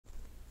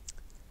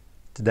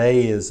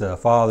Today is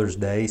Father's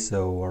Day,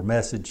 so our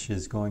message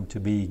is going to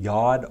be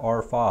God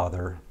our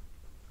Father.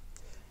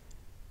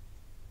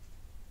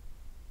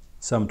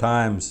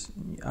 Sometimes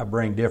I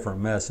bring different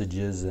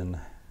messages, and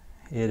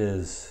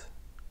it's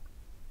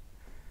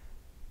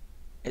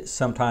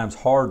sometimes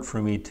hard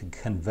for me to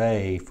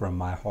convey from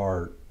my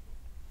heart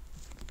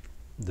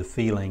the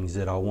feelings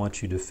that I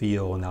want you to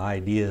feel and the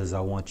ideas I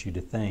want you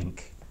to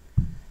think.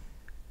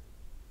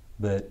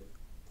 But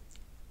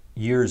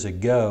years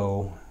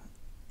ago,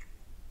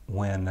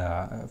 when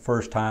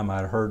first time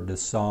I heard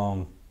this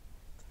song,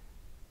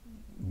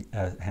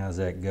 how's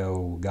that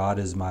go?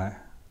 God's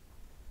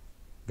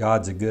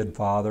a good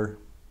father.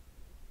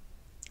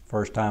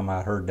 First time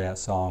I heard that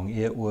song,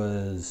 it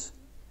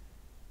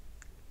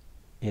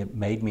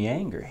made me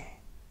angry.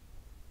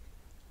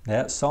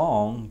 That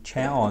song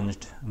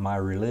challenged my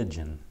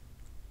religion.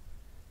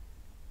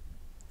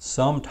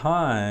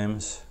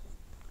 Sometimes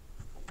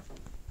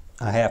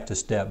I have to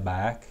step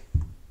back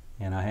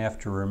and I have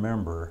to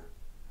remember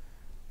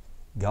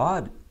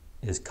God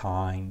is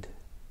kind.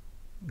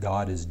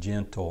 God is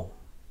gentle.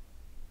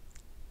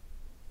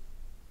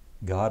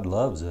 God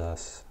loves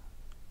us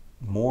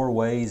more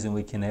ways than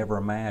we can ever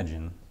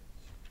imagine.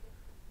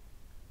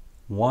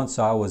 Once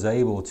I was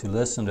able to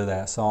listen to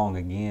that song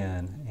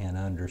again and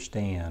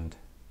understand,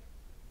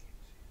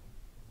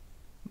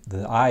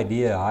 the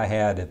idea I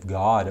had of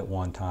God at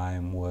one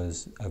time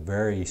was a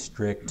very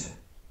strict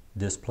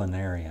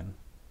disciplinarian.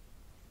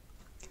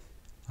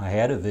 I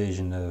had a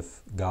vision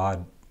of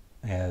God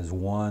as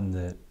one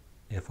that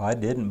if I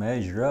didn't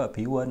measure up,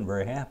 He wasn't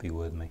very happy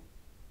with me.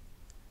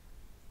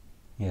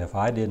 If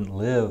I didn't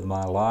live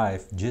my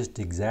life just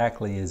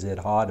exactly as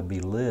it ought to be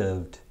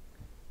lived,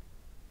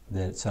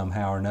 that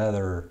somehow or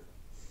another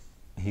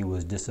He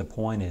was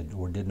disappointed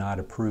or did not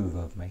approve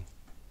of me.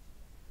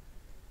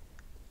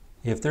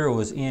 If there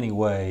was any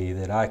way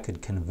that I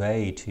could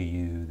convey to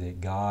you that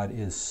God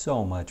is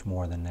so much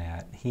more than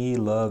that, He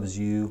loves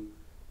you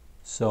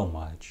so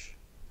much.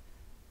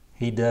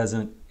 He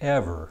doesn't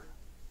ever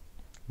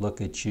look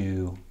at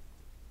you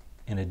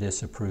in a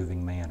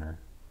disapproving manner.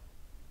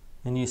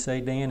 And you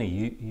say, Danny,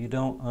 you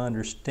don't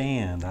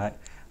understand.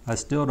 I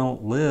still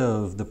don't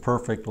live the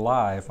perfect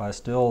life. I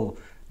still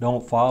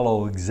don't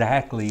follow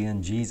exactly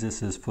in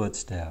Jesus'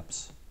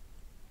 footsteps.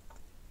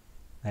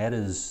 That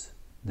is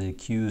the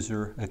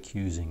accuser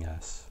accusing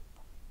us.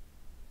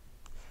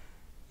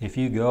 If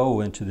you go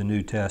into the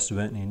New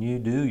Testament and you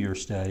do your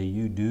study,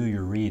 you do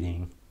your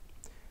reading,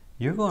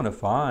 you're going to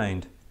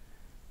find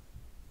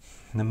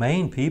the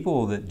main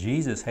people that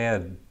Jesus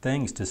had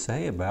things to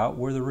say about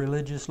were the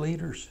religious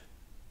leaders.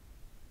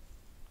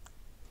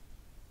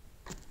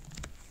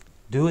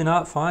 Do we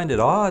not find it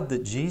odd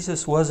that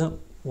Jesus wasn't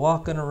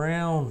walking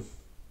around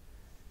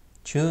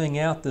chewing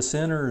out the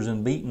sinners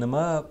and beating them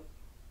up?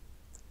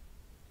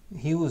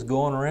 He was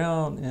going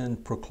around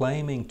and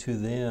proclaiming to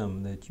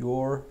them that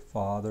your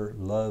Father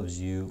loves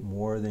you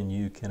more than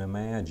you can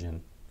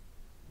imagine.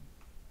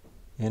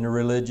 And the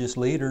religious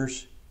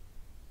leaders,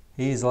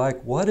 He's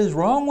like, what is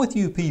wrong with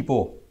you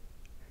people?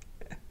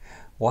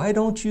 Why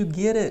don't you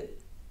get it?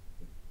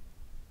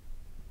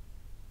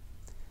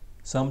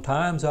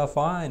 Sometimes I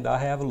find I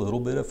have a little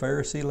bit of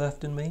Pharisee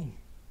left in me.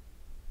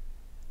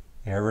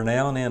 Every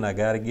now and then I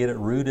got to get it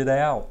rooted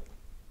out.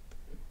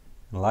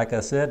 And like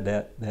I said,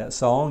 that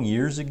song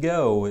years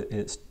ago,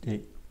 it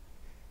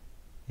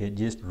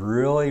just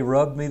really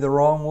rubbed me the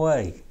wrong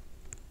way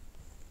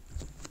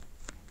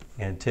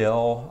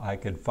until I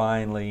could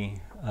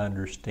finally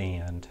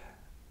understand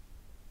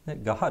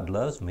that God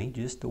loves me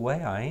just the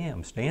way I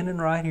am. Standing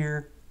right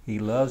here, He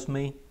loves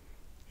me.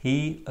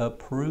 He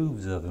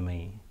approves of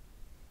me.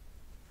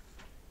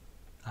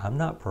 I'm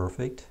not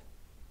perfect.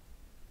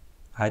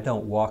 I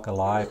don't walk a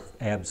life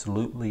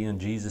absolutely in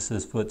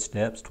Jesus'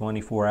 footsteps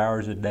 24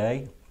 hours a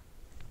day.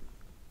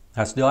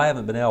 I still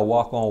haven't been able to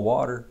walk on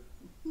water.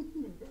 You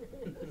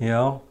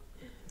know?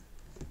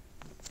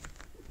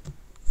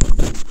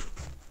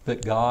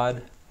 But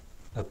God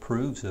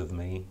approves of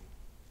me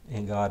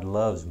and God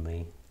loves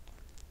me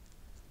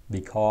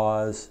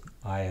because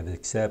I have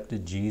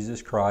accepted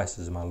Jesus Christ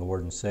as my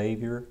Lord and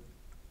Savior,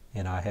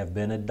 and I have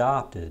been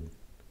adopted.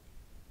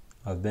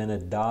 I've been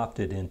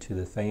adopted into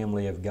the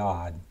family of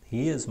God.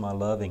 He is my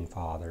loving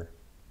Father.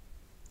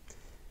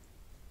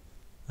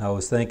 I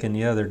was thinking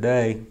the other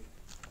day,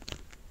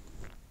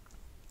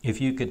 if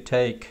you could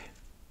take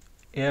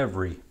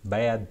every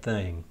bad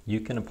thing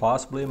you can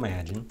possibly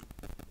imagine,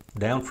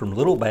 down from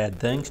little bad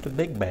things to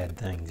big bad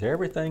things,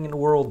 everything in the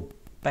world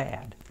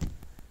bad.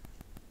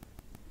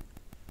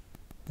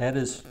 That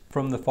is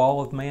from the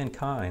fall of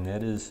mankind.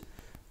 That is,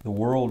 the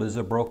world is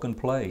a broken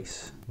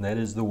place. That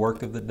is the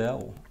work of the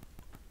devil.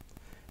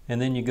 And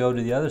then you go to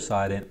the other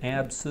side, and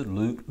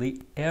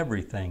absolutely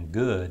everything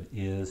good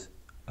is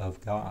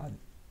of God.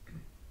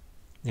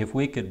 If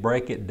we could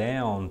break it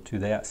down to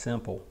that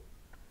simple,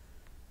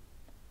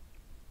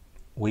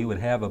 we would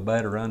have a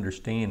better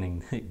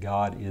understanding that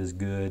God is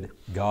good,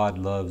 God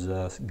loves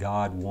us,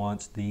 God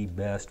wants the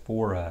best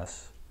for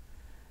us.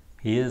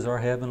 He is our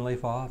Heavenly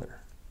Father.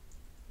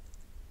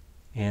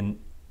 And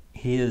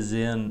He is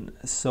in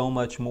so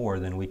much more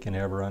than we can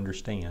ever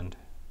understand.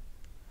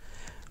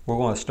 We're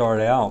going to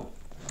start out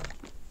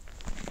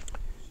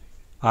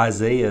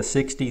Isaiah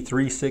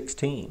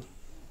 63:16.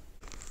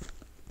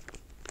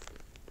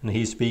 And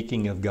he's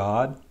speaking of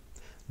God.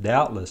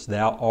 Doubtless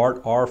thou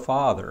art our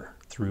father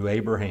through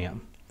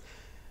Abraham.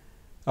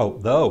 Oh,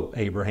 though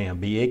Abraham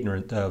be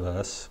ignorant of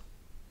us,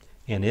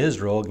 and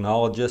Israel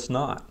acknowledge us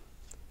not.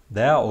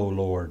 Thou, O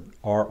Lord,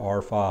 art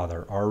our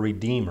Father, our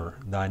Redeemer.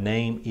 Thy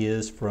name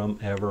is from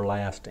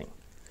everlasting.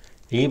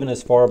 Even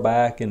as far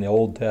back in the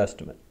Old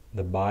Testament,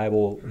 the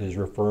Bible is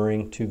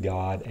referring to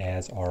God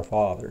as our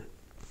Father.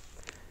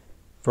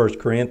 1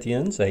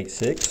 Corinthians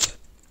 8:6.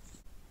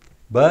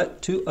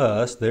 But to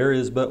us there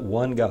is but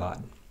one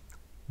God,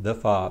 the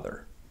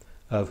Father,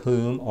 of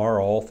whom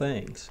are all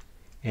things,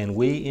 and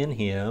we in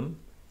him,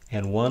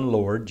 and one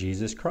Lord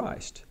Jesus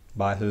Christ,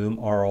 by whom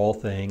are all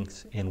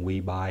things, and we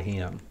by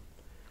him.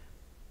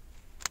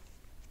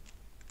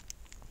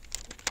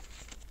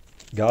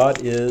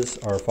 God is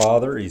our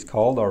Father. He's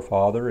called our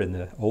Father in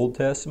the Old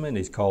Testament.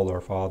 He's called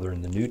our Father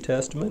in the New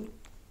Testament.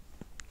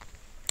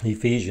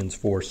 Ephesians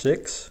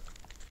 4:6.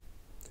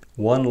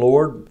 One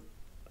Lord,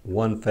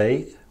 one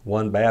faith,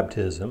 one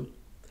baptism,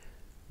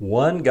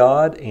 one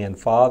God and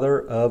Father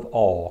of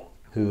all,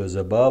 who is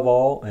above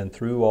all and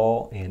through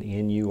all and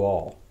in you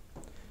all.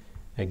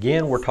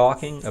 Again, we're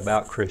talking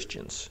about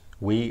Christians.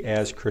 We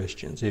as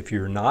Christians. If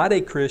you're not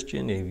a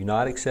Christian, if you've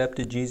not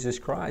accepted Jesus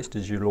Christ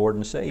as your Lord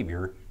and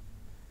Savior,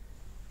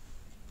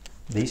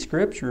 these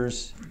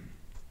scriptures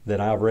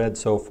that I've read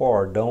so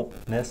far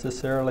don't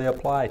necessarily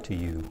apply to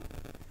you.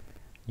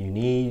 You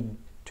need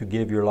to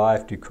give your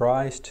life to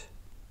Christ,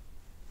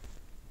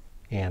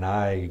 and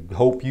I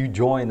hope you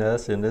join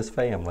us in this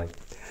family.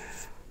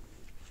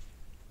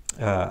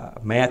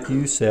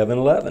 Matthew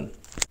 7:11.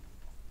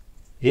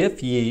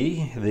 If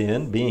ye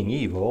then, being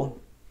evil,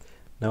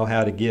 know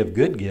how to give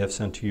good gifts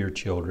unto your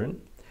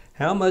children,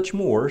 how much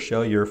more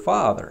shall your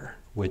Father,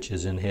 which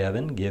is in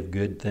heaven, give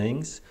good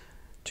things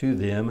to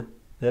them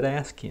that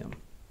ask him?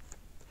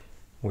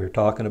 We're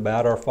talking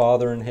about our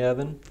Father in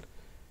heaven.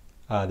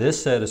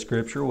 This set of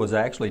scripture was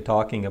actually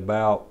talking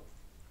about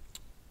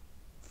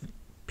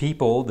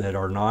people that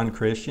are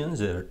non-Christians,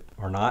 that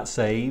are not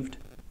saved.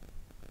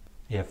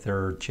 If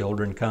their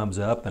children comes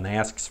up and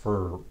asks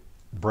for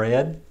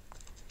bread,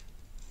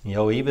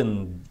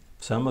 even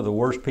some of the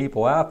worst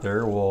people out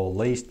there will at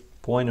least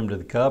point them to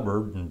the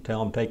cupboard and tell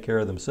them to take care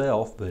of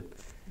themselves, but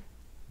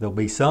there'll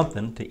be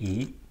something to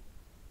eat.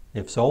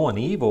 If someone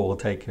evil will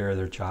take care of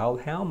their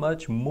child, how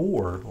much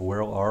more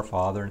will our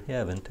Father in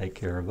heaven take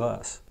care of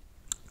us?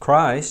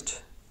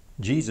 Christ,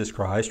 Jesus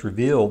Christ,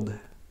 revealed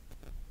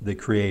the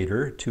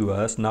Creator to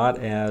us not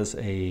as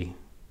the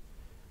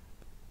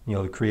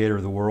Creator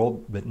of the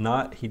world, but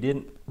He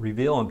didn't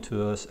reveal Him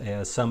to us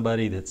as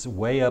somebody that's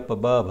way up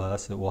above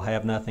us that will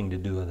have nothing to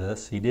do with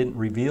us. He didn't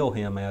reveal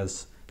Him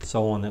as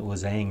someone that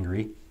was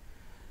angry,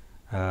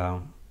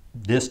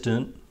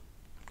 distant,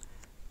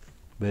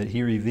 but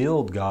He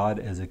revealed God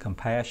as a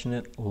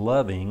compassionate,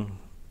 loving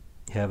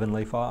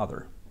Heavenly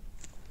Father.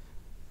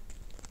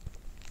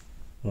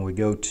 When we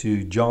go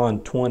to John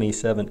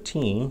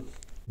 20:17,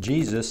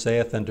 Jesus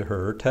saith unto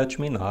her, Touch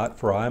me not,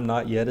 for I am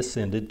not yet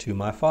ascended to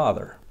my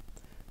Father.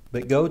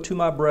 But go to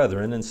my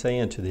brethren, and say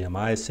unto them,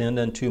 I ascend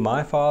unto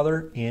my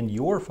Father and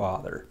your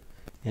Father,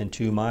 and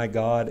to my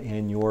God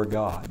and your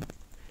God.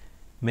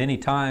 Many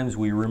times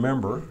we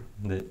remember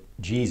that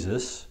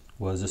Jesus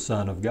was the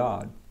Son of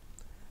God.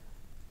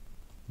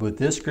 But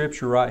this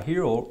scripture right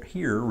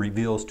here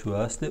reveals to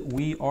us that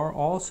we are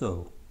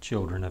also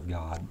children of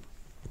God.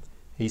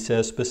 He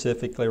says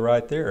specifically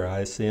right there,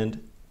 I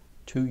ascend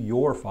to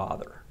your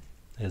Father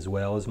as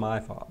well as my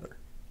Father.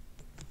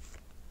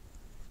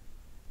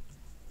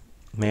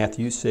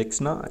 Matthew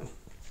 6:9.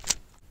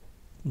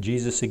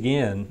 Jesus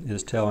again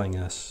is telling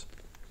us,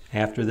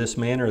 After this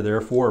manner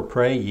therefore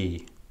pray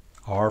ye,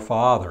 Our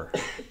Father,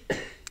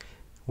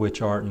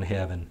 which art in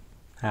heaven,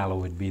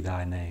 hallowed be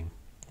thy name.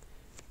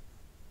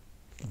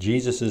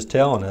 Jesus is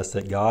telling us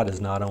that God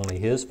is not only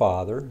His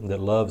Father that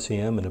loves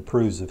Him and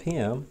approves of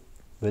Him,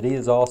 but He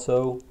is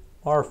also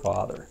our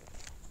Father.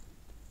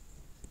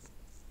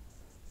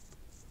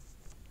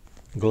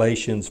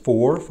 Galatians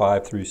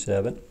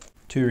 4:5-7.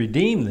 To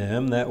redeem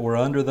them that were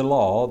under the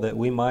law, that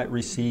we might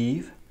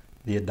receive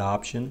the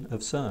adoption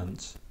of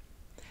sons.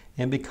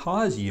 And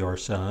because ye are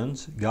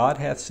sons, God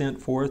hath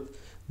sent forth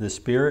the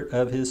Spirit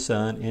of His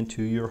Son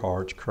into your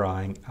hearts,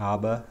 crying,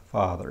 Abba,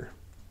 Father.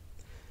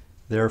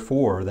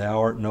 Therefore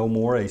thou art no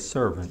more a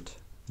servant,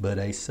 but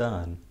a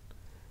son,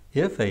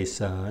 if a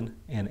son,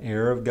 an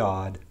heir of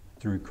God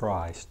through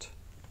Christ.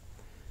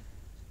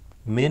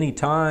 Many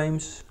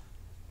times,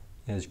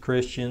 as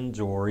Christians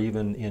or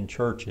even in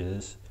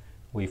churches,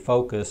 we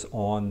focus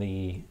on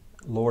the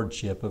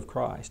lordship of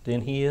Christ,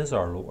 and He is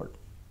our Lord.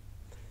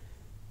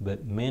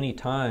 But many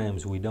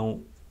times we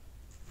don't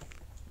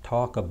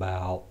talk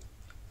about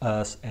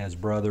us as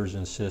brothers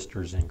and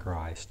sisters in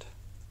Christ.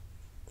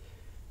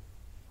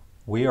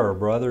 We are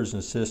brothers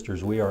and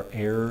sisters. We are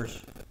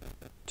heirs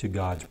to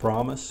God's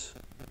promise.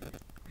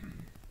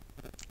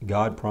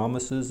 God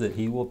promises that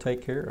He will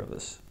take care of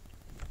us.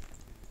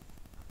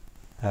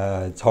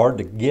 It's hard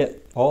to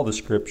get all the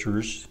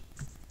scriptures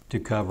to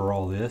cover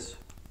all this.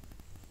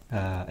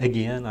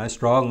 Again, I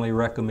strongly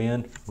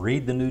recommend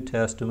read the New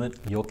Testament.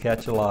 You'll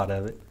catch a lot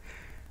of it.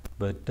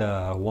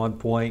 But one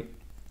point,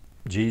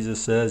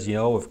 Jesus says,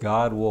 if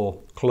God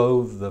will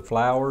clothe the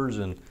flowers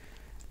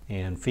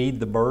and feed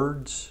the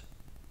birds,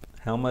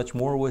 how much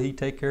more will He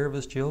take care of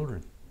His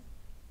children?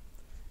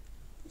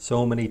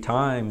 So many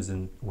times,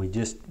 and we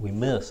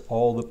miss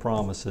all the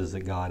promises that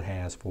God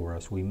has for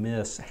us. We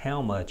miss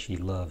how much He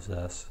loves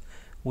us.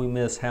 We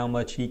miss how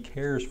much He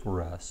cares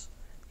for us.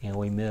 And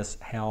we miss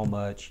how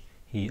much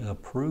He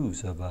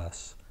approves of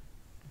us.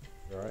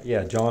 All right.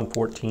 Yeah, John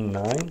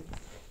 14:9.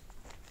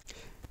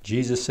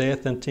 Jesus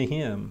saith unto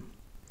him,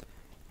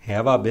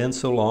 Have I been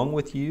so long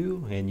with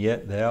you, and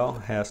yet thou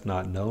hast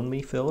not known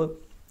me,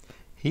 Philip?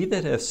 He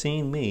that hath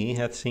seen me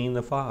hath seen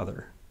the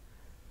Father.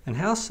 And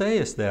how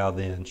sayest thou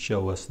then,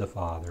 Show us the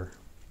Father?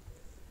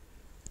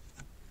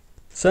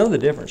 Some of the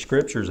different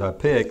scriptures I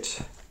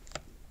picked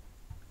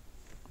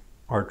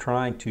are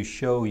trying to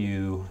show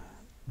you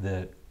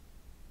that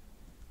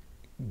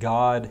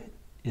God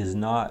is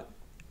not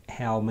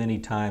how many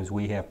times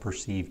we have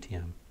perceived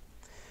Him.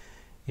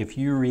 If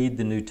you read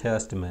the New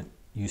Testament,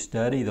 you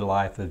study the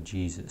life of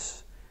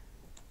Jesus,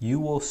 you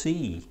will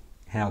see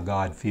how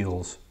God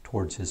feels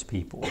towards His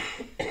people.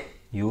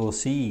 You will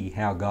see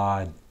how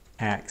God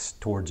acts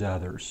towards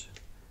others.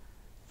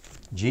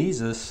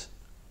 Jesus,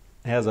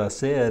 as I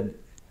said,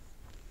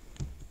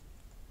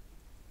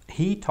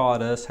 He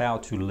taught us how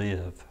to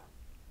live.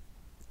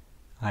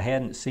 I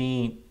hadn't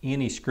seen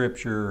any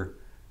scripture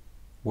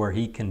where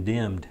He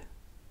condemned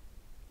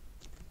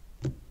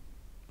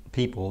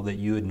people that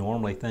you would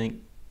normally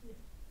think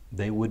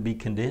they would be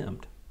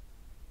condemned.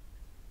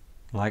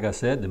 Like I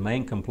said, the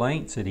main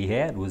complaints that He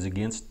had was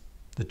against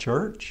the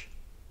church,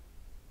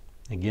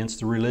 against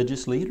the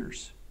religious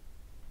leaders.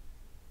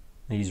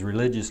 These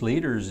religious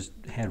leaders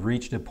had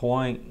reached a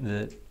point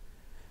that,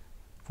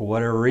 for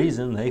whatever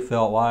reason, they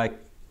felt like,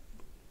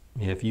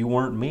 if you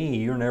weren't me,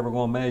 you're never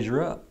going to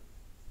measure up.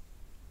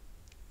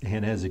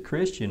 And as a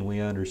Christian, we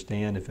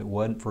understand if it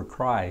wasn't for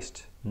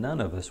Christ,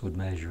 none of us would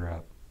measure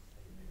up.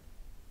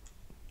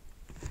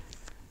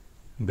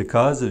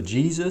 Because of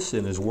Jesus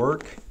and His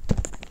work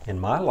in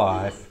my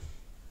life,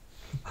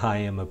 I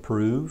am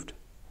approved,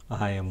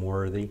 I am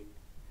worthy,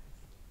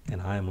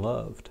 and I am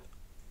loved.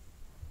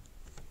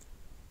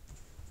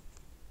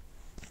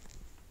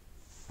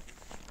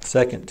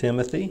 2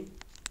 Timothy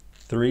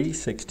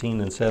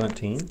 3:16 and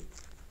 17.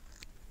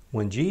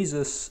 When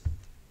Jesus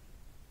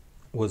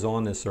was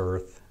on this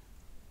earth,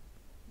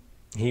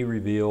 He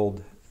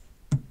revealed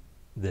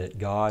that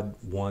God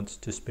wants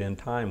to spend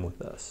time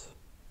with us.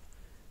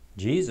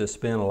 Jesus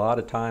spent a lot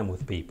of time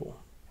with people.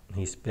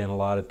 He spent a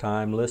lot of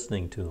time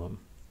listening to them.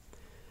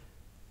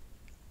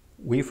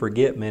 We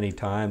forget many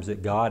times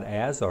that God,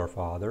 as our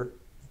Father,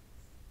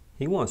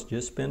 He wants to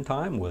just spend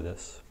time with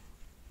us.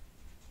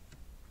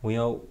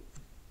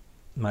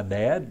 My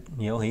dad,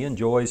 he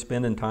enjoys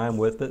spending time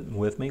with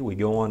me. We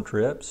go on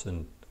trips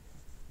and,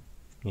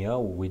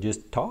 we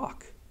just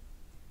talk.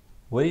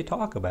 What do you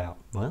talk about?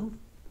 Well,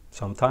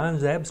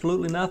 sometimes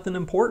absolutely nothing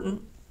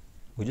important.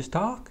 We just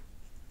talk.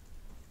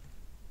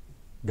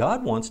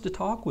 God wants to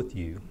talk with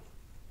you.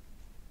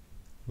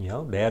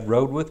 Dad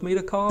rode with me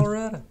to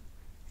Colorado.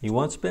 He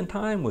wants to spend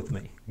time with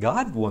me.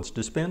 God wants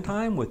to spend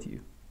time with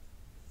you.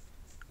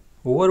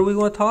 Well, what are we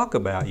going to talk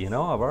about? I've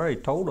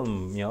already told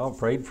him, I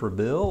prayed for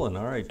Bill and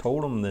I already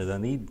told him that I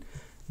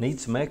need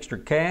some extra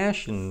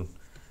cash and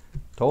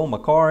told him my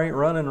car ain't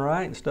running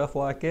right and stuff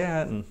like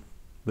that.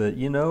 But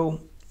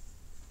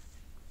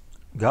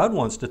God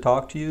wants to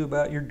talk to you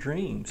about your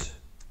dreams.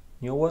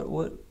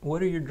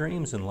 What are your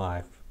dreams in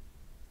life?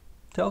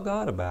 Tell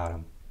God about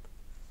them.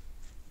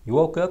 You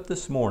woke up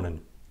this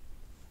morning.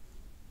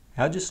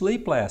 How'd you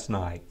sleep last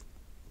night?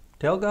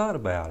 Tell God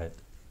about it.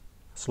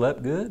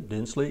 Slept good?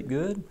 Didn't sleep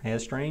good? Had a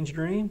strange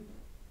dream?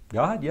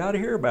 God, you ought to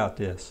hear about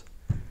this.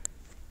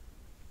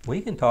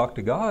 We can talk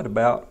to God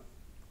about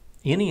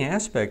any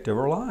aspect of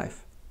our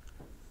life.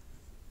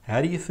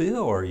 How do you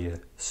feel? Are you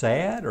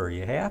sad? Are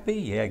you happy?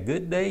 You had a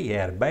good day? You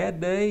had a bad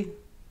day?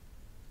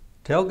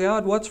 Tell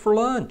God what's for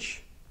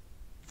lunch.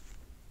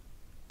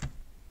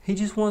 He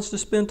just wants to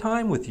spend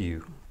time with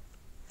you.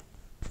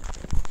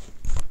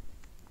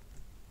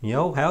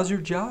 How's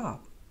your job?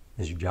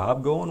 Is your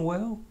job going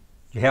well?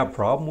 Do you have a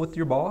problem with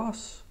your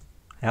boss?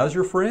 How's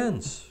your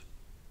friends?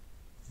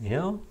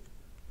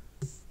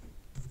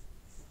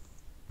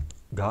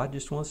 God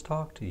just wants to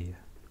talk to you.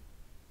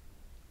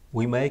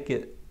 We make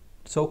it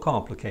so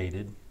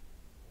complicated.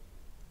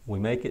 We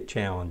make it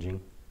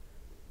challenging.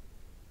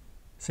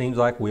 Seems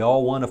like we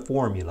all want a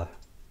formula.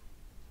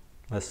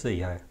 Let's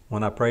see,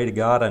 when I pray to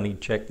God, I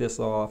need to check this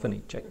off, I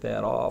need to check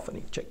that off, I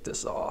need to check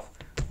this off.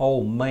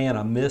 Oh man,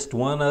 I missed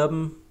one of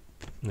them.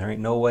 There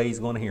ain't no way He's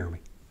going to hear me.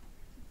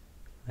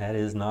 That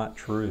is not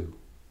true.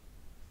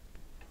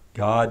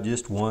 God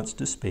just wants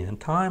to spend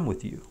time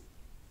with you.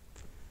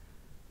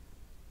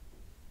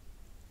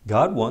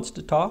 God wants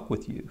to talk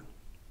with you.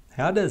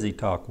 How does he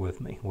talk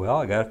with me? Well,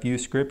 I got a few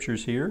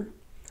scriptures here.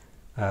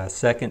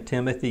 2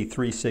 Timothy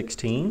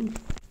 3:16.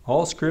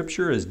 All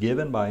scripture is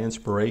given by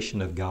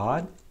inspiration of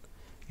God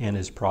and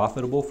is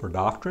profitable for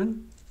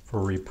doctrine,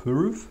 for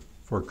reproof,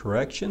 for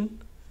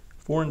correction,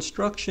 for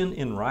instruction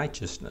in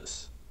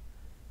righteousness.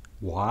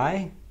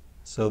 Why?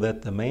 So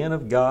that the man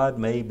of God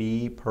may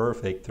be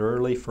perfect,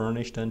 thoroughly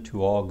furnished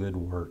unto all good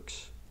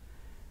works.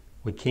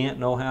 We can't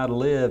know how to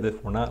live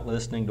if we're not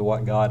listening to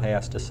what God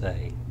has to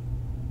say.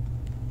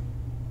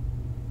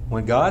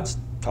 When God's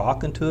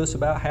talking to us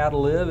about how to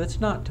live, it's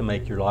not to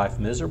make your life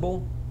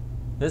miserable.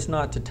 It's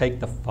not to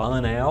take the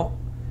fun out.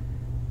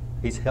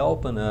 He's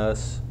helping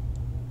us.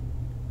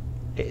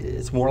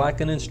 It's more like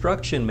an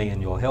instruction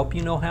manual, help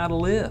you know how to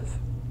live.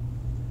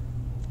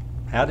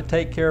 How to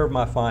take care of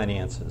my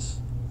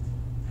finances.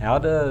 How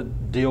to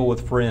deal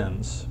with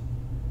friends.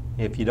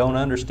 If you don't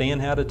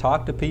understand how to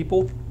talk to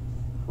people,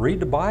 read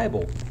the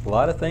Bible. A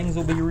lot of things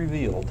will be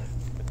revealed.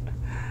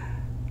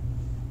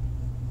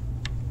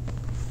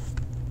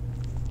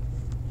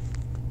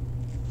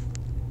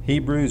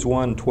 Hebrews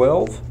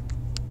 1:12.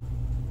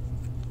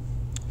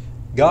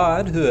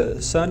 God, who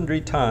at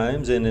sundry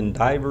times and in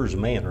divers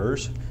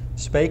manners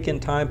spake in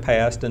time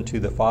past unto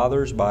the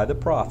fathers by the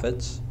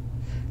prophets,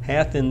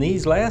 hath in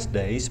these last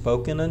days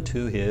spoken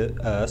unto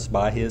us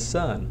by his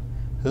Son,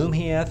 whom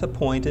he hath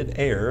appointed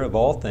heir of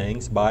all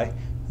things, by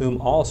whom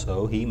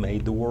also he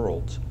made the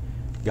worlds.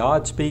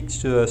 God speaks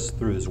to us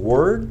through his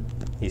Word.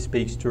 He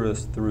speaks to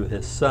us through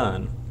his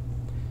Son.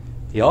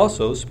 He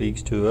also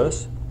speaks to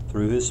us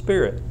through his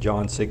Spirit.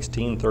 John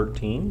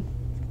 16:13.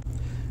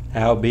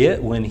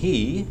 Howbeit, when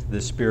he,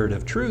 the Spirit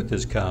of truth,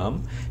 is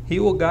come, he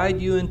will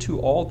guide you into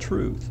all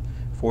truth.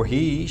 For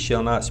he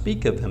shall not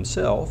speak of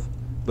himself,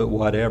 but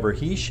whatever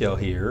he shall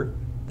hear,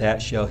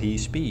 that shall he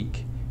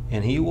speak,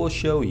 and he will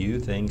show you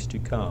things to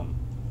come.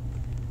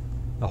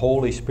 The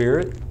Holy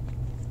Spirit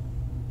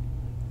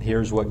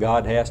hears what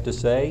God has to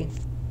say.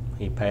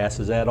 He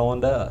passes that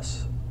on to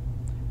us.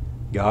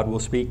 God will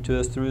speak to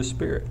us through his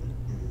Spirit.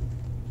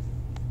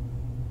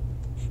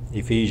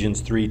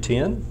 Ephesians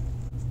 3:10.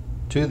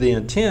 To the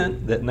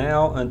intent that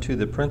now unto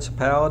the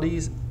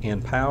principalities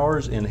and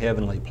powers in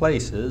heavenly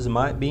places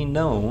might be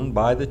known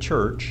by the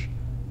church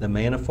the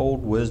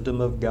manifold wisdom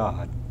of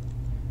God.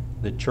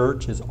 The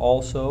church is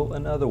also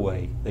another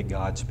way that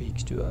God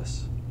speaks to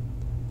us.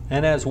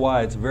 And that's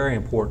why it's very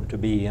important to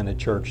be in a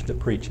church that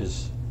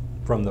preaches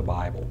from the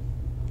Bible.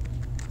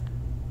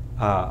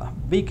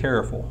 Be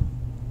careful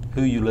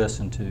who you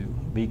listen to.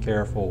 Be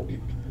careful.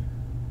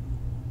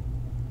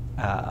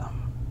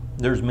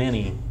 There's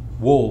many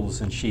wolves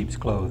in sheep's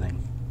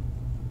clothing.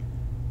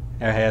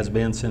 There has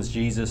been since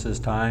Jesus'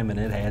 time, and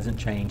it hasn't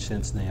changed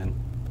since then.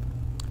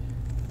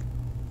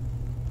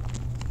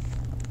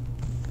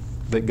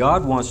 But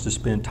God wants to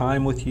spend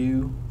time with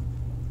you.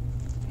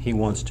 He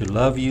wants to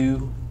love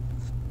you,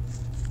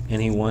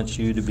 and he wants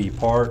you to be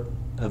part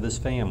of his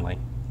family.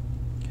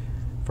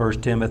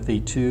 1 Timothy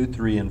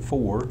 2:3 and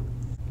 4.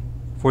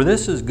 For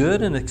this is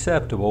good and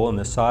acceptable in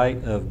the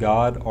sight of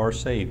God our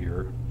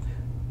Savior,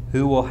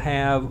 who will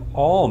have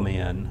all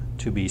men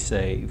to be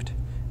saved,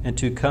 and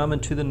to come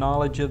into the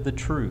knowledge of the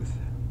truth.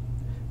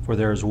 For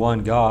there is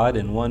one God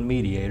and one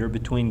mediator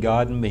between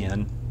God and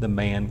men, the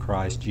man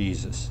Christ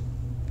Jesus.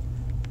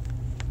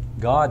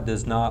 God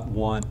does not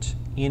want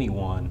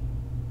anyone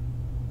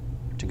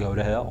to go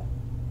to hell.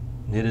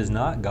 It is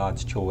not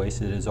God's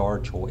choice, it is our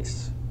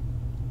choice.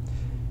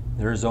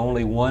 There is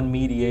only one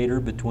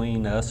mediator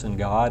between us and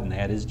God, and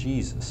that is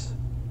Jesus.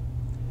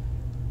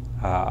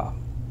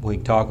 We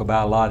can talk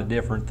about a lot of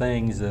different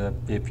things.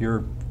 If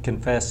you're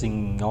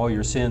confessing all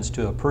your sins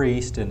to a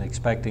priest and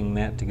expecting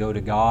that to go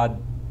to God,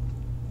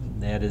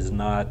 that is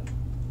not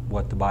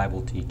what the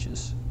Bible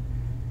teaches.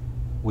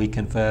 We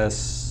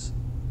confess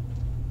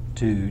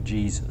to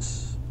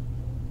Jesus.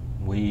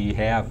 We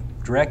have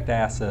direct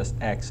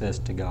access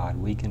to God.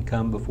 We can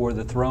come before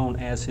the throne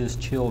as his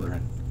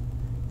children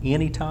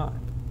anytime.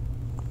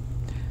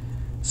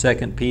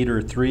 2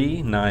 Peter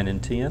 3:9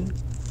 and 10.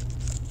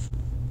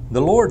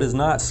 The Lord is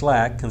not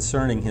slack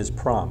concerning his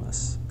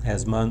promise,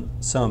 as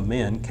some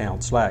men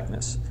count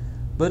slackness,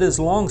 but is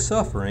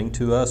longsuffering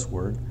to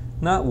usward,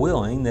 not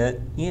willing that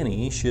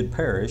any should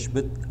perish,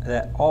 but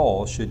that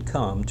all should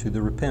come to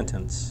the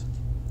repentance.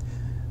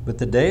 But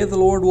the day of the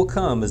Lord will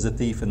come as a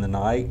thief in the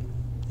night,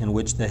 in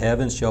which the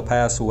heavens shall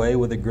pass away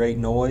with a great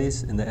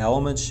noise, and the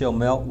elements shall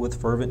melt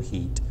with fervent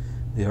heat.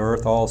 The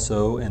earth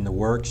also and the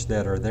works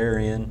that are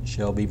therein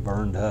shall be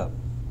burned up.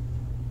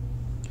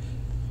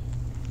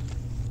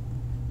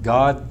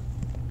 God,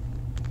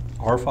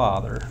 our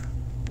Father,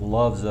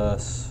 loves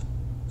us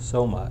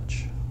so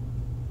much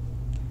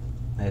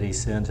that he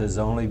sent his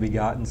only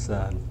begotten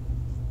Son,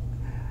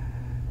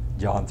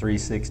 John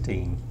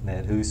 3:16,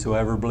 that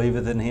whosoever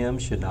believeth in him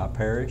should not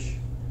perish,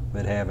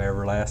 but have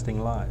everlasting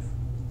life.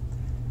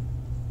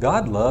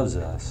 God loves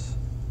us.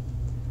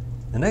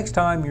 The next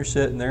time you're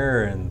sitting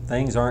there and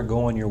things aren't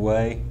going your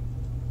way,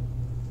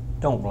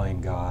 don't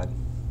blame God.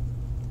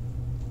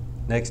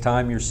 Next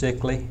time you're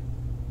sickly,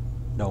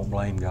 Don't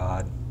blame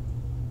God.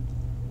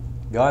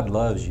 God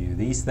loves you.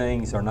 These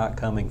things are not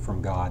coming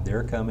from God.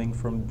 They're coming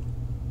from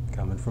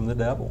the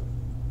devil.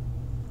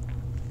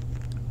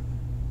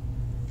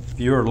 If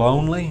you're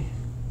lonely,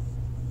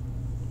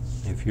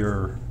 if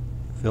you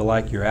feel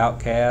like you're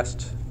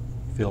outcast,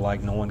 feel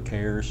like no one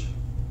cares,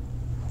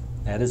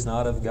 that is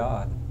not of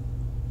God.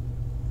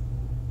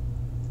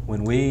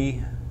 When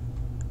we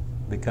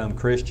become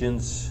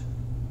Christians,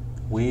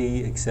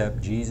 we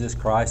accept Jesus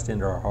Christ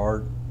into our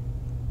heart,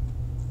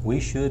 we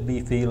should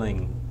be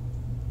feeling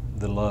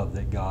the love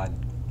that God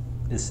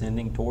is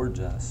sending towards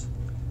us.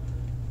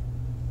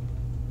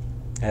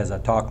 As I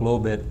talked a little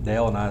bit,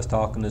 Dale and I was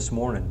talking this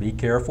morning, be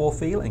careful of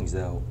feelings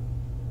though.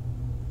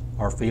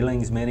 Our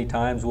feelings many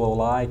times will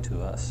lie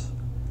to us.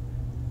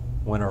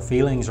 When our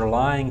feelings are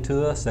lying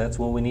to us, that's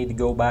when we need to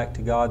go back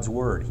to God's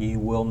Word. He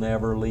will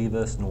never leave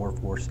us nor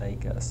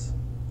forsake us.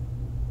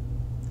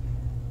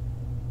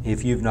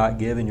 If you've not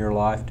given your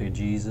life to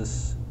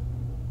Jesus,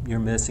 you're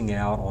missing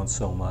out on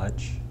so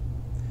much.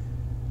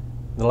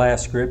 The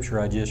last scripture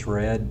I just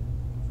read,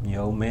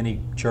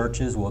 many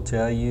churches will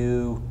tell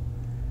you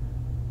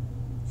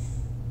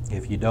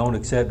if you don't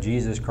accept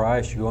Jesus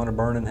Christ, you're going to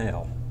burn in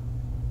hell.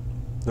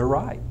 They're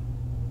right.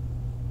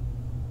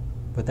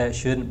 But that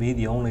shouldn't be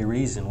the only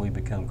reason we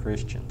become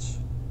Christians,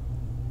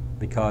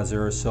 because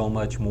there is so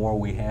much more.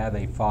 We have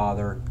a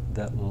Father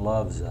that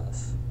loves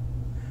us.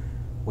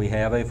 We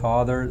have a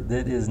Father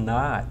that is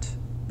not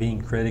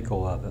being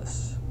critical of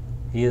us.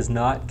 He is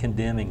not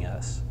condemning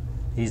us.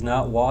 He's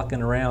not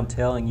walking around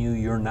telling you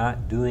you're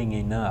not doing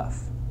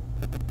enough.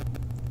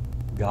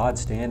 God's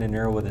standing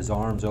there with His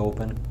arms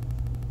open.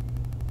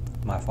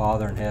 My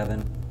Father in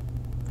heaven,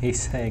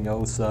 He's saying,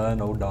 "Oh son,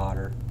 oh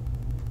daughter,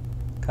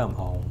 come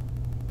home."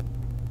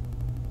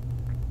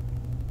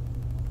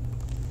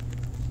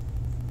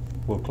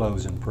 We'll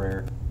close in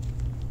prayer.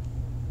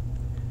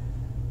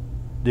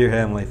 Dear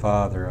Heavenly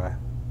Father,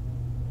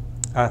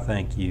 I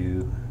thank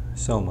you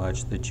so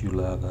much that you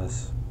love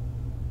us.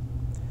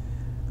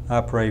 I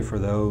pray for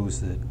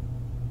those that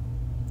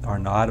are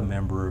not a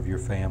member of your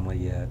family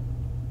yet.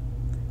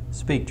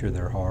 Speak to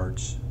their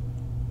hearts.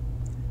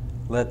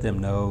 Let them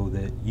know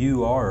that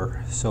you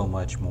are so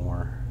much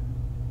more.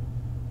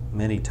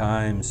 Many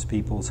times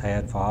people's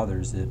had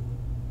fathers that,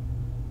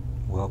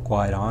 well,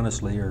 quite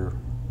honestly, are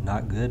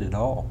not good at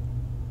all.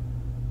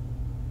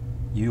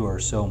 You are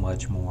so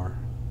much more.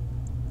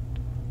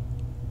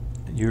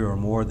 You are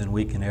more than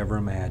we can ever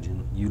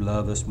imagine. You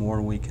love us more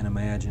than we can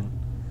imagine.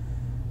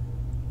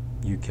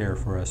 You care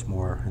for us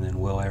more than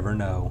we'll ever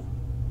know.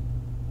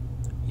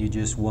 You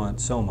just want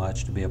so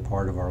much to be a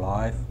part of our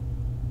life.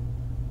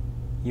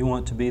 You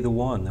want to be the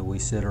one that we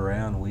sit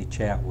around and we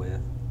chat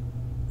with,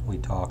 we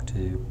talk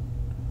to.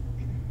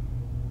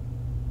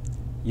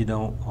 You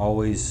don't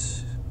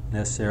always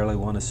necessarily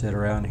want to sit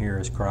around and hear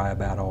us cry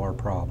about all our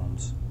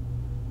problems,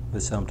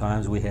 but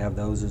sometimes we have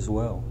those as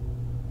well.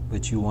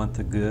 But you want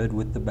the good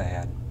with the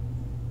bad.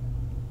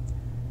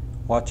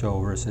 Watch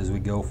over us as we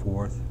go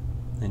forth.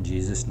 In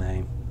Jesus'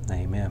 name,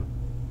 amen.